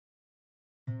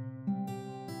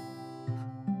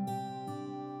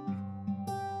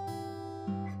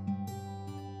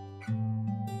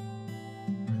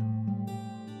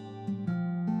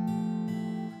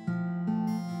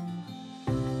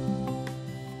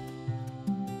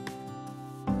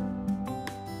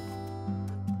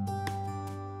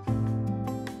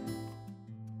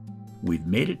We've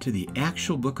made it to the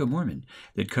actual Book of Mormon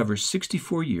that covers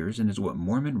 64 years and is what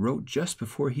Mormon wrote just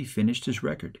before he finished his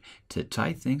record, to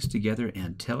tie things together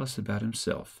and tell us about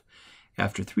himself.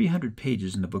 After 300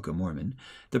 pages in the Book of Mormon,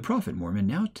 the prophet Mormon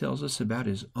now tells us about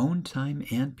his own time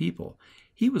and people.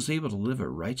 He was able to live a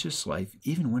righteous life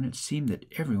even when it seemed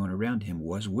that everyone around him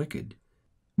was wicked.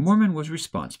 Mormon was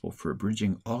responsible for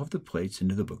abridging all of the plates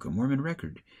into the Book of Mormon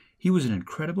record. He was an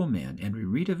incredible man, and we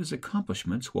read of his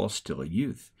accomplishments while still a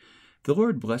youth. The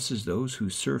Lord blesses those who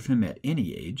serve him at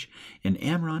any age, and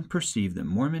Amram perceived that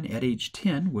Mormon at age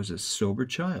 10 was a sober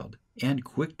child and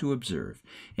quick to observe,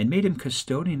 and made him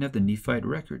custodian of the Nephite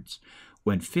records.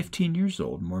 When 15 years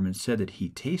old, Mormon said that he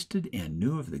tasted and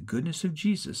knew of the goodness of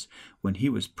Jesus when he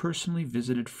was personally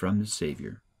visited from the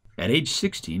Savior. At age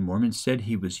 16, Mormon said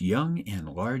he was young and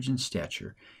large in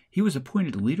stature. He was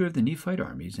appointed leader of the Nephite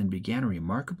armies and began a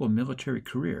remarkable military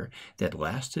career that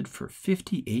lasted for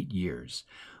 58 years.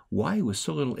 Why, with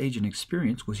so little age and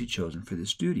experience, was he chosen for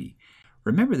this duty?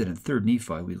 Remember that in 3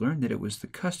 Nephi we learned that it was the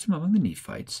custom among the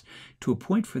Nephites to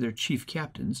appoint for their chief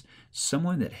captains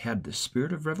someone that had the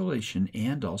spirit of revelation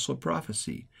and also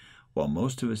prophecy. While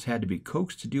most of us had to be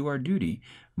coaxed to do our duty,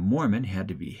 Mormon had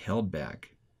to be held back.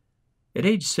 At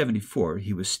age 74,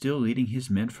 he was still leading his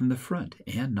men from the front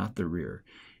and not the rear.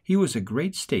 He was a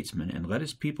great statesman and led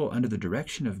his people under the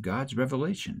direction of God's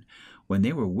revelation when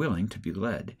they were willing to be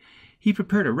led. He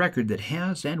prepared a record that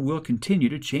has and will continue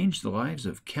to change the lives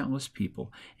of countless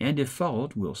people, and if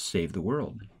followed, will save the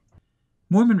world.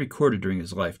 Mormon recorded during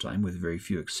his lifetime, with very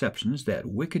few exceptions, that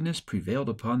wickedness prevailed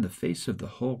upon the face of the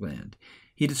whole land.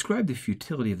 He described the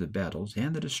futility of the battles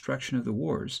and the destruction of the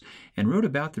wars, and wrote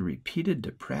about the repeated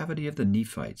depravity of the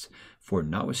Nephites, for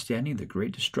notwithstanding the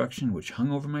great destruction which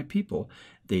hung over my people,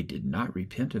 they did not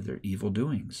repent of their evil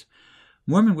doings.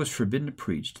 Mormon was forbidden to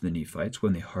preach to the Nephites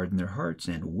when they hardened their hearts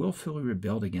and willfully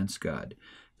rebelled against God.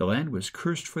 The land was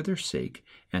cursed for their sake,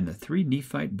 and the 3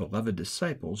 Nephite beloved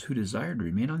disciples who desired to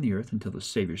remain on the earth until the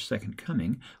Savior's second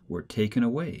coming were taken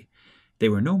away. There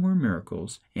were no more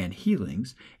miracles and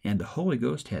healings, and the Holy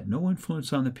Ghost had no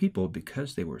influence on the people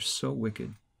because they were so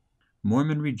wicked.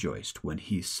 Mormon rejoiced when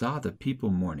he saw the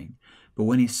people mourning, but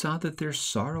when he saw that their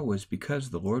sorrow was because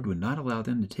the Lord would not allow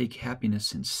them to take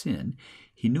happiness in sin,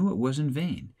 he knew it was in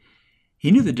vain.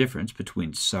 He knew the difference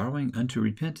between sorrowing unto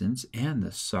repentance and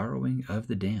the sorrowing of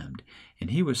the damned, and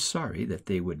he was sorry that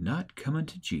they would not come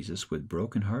unto Jesus with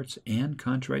broken hearts and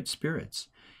contrite spirits.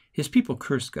 His people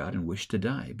cursed God and wished to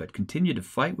die, but continued to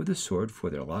fight with the sword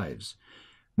for their lives.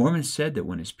 Mormon said that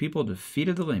when his people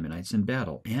defeated the Lamanites in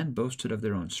battle and boasted of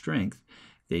their own strength,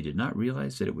 they did not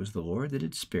realize that it was the Lord that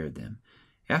had spared them.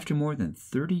 After more than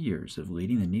 30 years of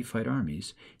leading the Nephite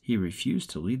armies, he refused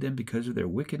to lead them because of their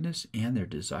wickedness and their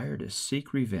desire to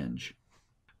seek revenge.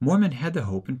 Mormon had the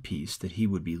hope and peace that he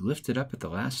would be lifted up at the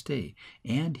last day,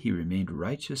 and he remained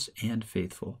righteous and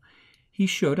faithful. He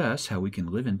showed us how we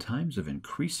can live in times of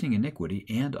increasing iniquity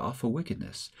and awful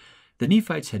wickedness. The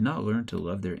Nephites had not learned to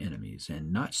love their enemies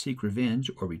and not seek revenge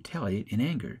or retaliate in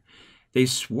anger. They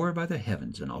swore by the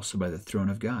heavens and also by the throne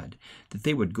of God that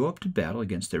they would go up to battle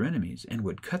against their enemies and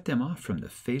would cut them off from the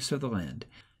face of the land.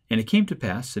 And it came to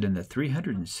pass that in the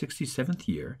 367th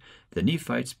year, the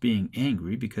Nephites being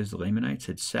angry because the Lamanites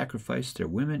had sacrificed their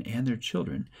women and their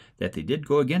children, that they did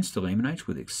go against the Lamanites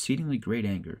with exceedingly great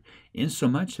anger,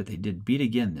 insomuch that they did beat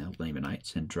again the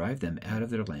Lamanites and drive them out of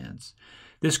their lands.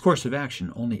 This course of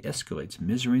action only escalates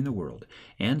misery in the world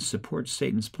and supports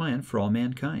Satan's plan for all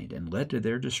mankind and led to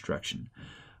their destruction.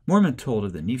 Mormon told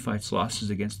of the Nephites' losses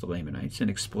against the Lamanites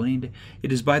and explained,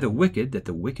 "It is by the wicked that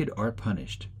the wicked are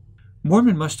punished."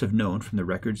 Mormon must have known from the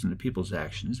records and the people's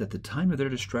actions that the time of their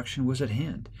destruction was at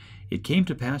hand. It came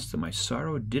to pass that my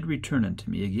sorrow did return unto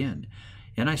me again,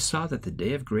 and I saw that the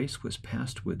day of grace was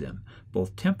past with them,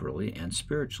 both temporally and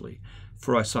spiritually.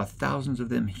 For I saw thousands of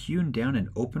them hewn down in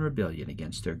open rebellion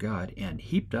against their God, and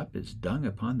heaped up as dung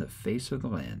upon the face of the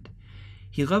land.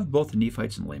 He loved both the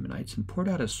Nephites and Lamanites, and poured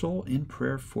out his soul in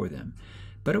prayer for them,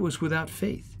 but it was without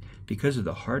faith, because of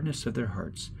the hardness of their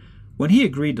hearts. When he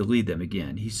agreed to lead them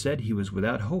again, he said he was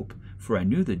without hope, for I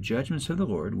knew the judgments of the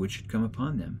Lord which should come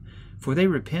upon them. For they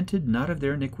repented not of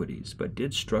their iniquities, but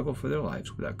did struggle for their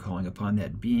lives without calling upon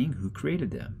that being who created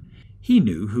them. He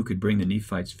knew who could bring the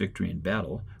Nephites victory in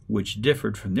battle, which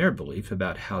differed from their belief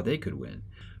about how they could win.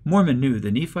 Mormon knew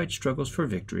the Nephite struggles for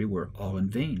victory were all in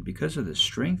vain because of the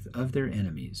strength of their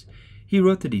enemies. He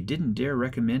wrote that he didn't dare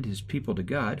recommend his people to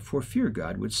God for fear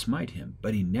God would smite him,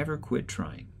 but he never quit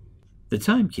trying. The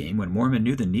time came when Mormon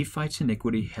knew the Nephites'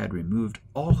 iniquity had removed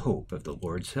all hope of the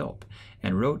Lord's help,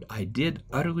 and wrote, "I did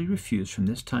utterly refuse from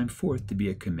this time forth to be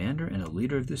a commander and a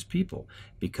leader of this people,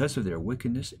 because of their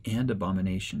wickedness and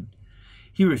abomination."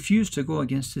 He refused to go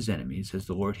against his enemies as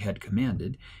the Lord had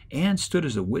commanded, and stood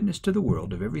as a witness to the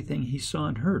world of everything he saw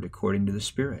and heard according to the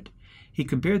Spirit. He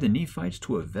compared the Nephites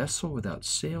to a vessel without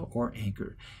sail or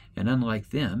anchor, and unlike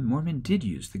them, Mormon did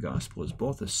use the gospel as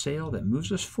both a sail that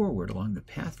moves us forward along the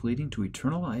path leading to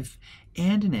eternal life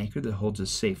and an anchor that holds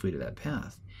us safely to that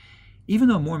path. Even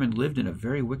though Mormon lived in a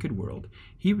very wicked world,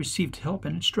 he received help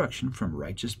and instruction from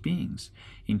righteous beings,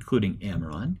 including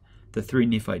Amram, the 3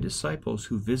 Nephite disciples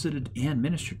who visited and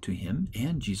ministered to him,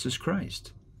 and Jesus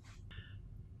Christ.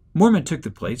 Mormon took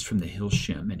the plates from the hill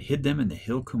Shem and hid them in the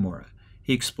hill Cumorah.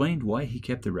 He explained why he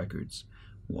kept the records.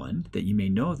 1, that ye may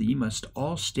know that ye must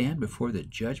all stand before the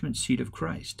judgment seat of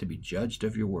Christ to be judged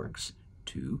of your works.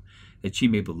 2, that ye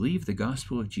may believe the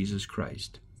gospel of Jesus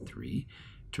Christ. 3,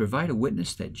 to provide a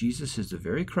witness that Jesus is the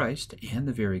very Christ and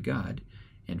the very God.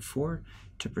 And 4,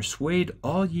 to persuade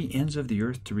all ye ends of the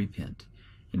earth to repent.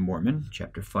 In Mormon,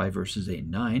 chapter 5, verses 8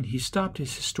 and 9, he stopped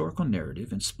his historical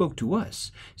narrative and spoke to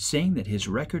us, saying that his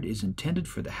record is intended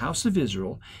for the house of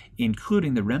Israel,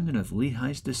 including the remnant of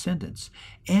Lehi's descendants,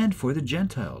 and for the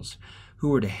Gentiles, who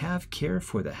were to have care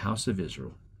for the house of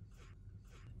Israel.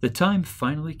 The time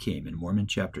finally came in Mormon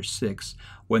chapter 6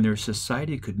 when their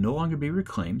society could no longer be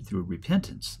reclaimed through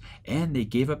repentance, and they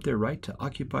gave up their right to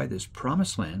occupy this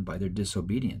promised land by their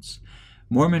disobedience.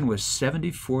 Mormon was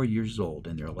 74 years old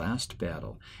in their last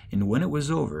battle, and when it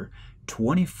was over,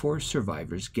 24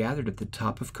 survivors gathered at the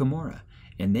top of Cumorah,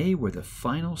 and they were the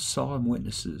final solemn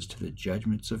witnesses to the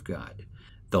judgments of God.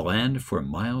 The land for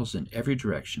miles in every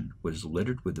direction was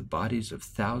littered with the bodies of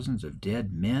thousands of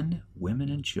dead men, women,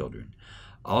 and children,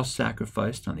 all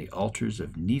sacrificed on the altars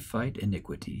of Nephite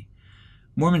iniquity.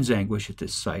 Mormon's anguish at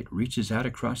this sight reaches out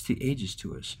across the ages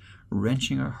to us,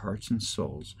 wrenching our hearts and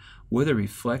souls with a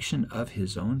reflection of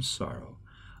his own sorrow.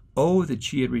 Oh,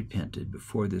 that ye had repented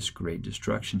before this great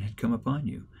destruction had come upon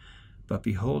you! But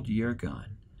behold, ye are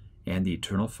gone, and the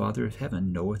eternal Father of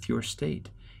heaven knoweth your state,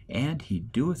 and he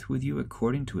doeth with you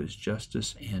according to his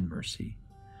justice and mercy.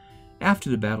 After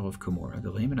the battle of Cumorah,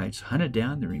 the Lamanites hunted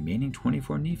down the remaining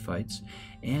 24 Nephites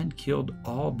and killed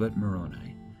all but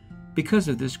Moroni. Because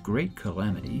of this great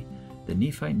calamity, the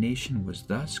Nephite nation was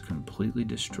thus completely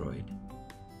destroyed.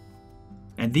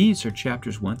 And these are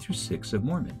chapters 1 through 6 of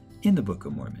Mormon, in the Book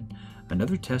of Mormon,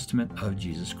 another testament of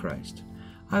Jesus Christ.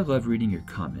 I love reading your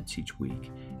comments each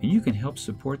week, and you can help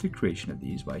support the creation of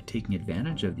these by taking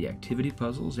advantage of the activity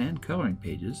puzzles and coloring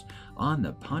pages on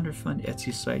the Ponderfun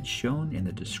Etsy site shown in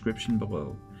the description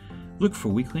below. Look for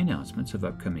weekly announcements of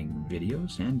upcoming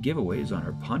videos and giveaways on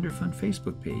our Ponderfun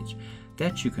Facebook page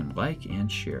that you can like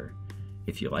and share.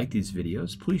 If you like these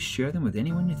videos, please share them with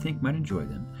anyone you think might enjoy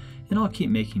them, and I'll keep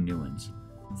making new ones.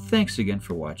 Thanks again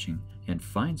for watching, and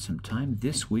find some time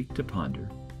this week to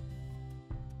ponder.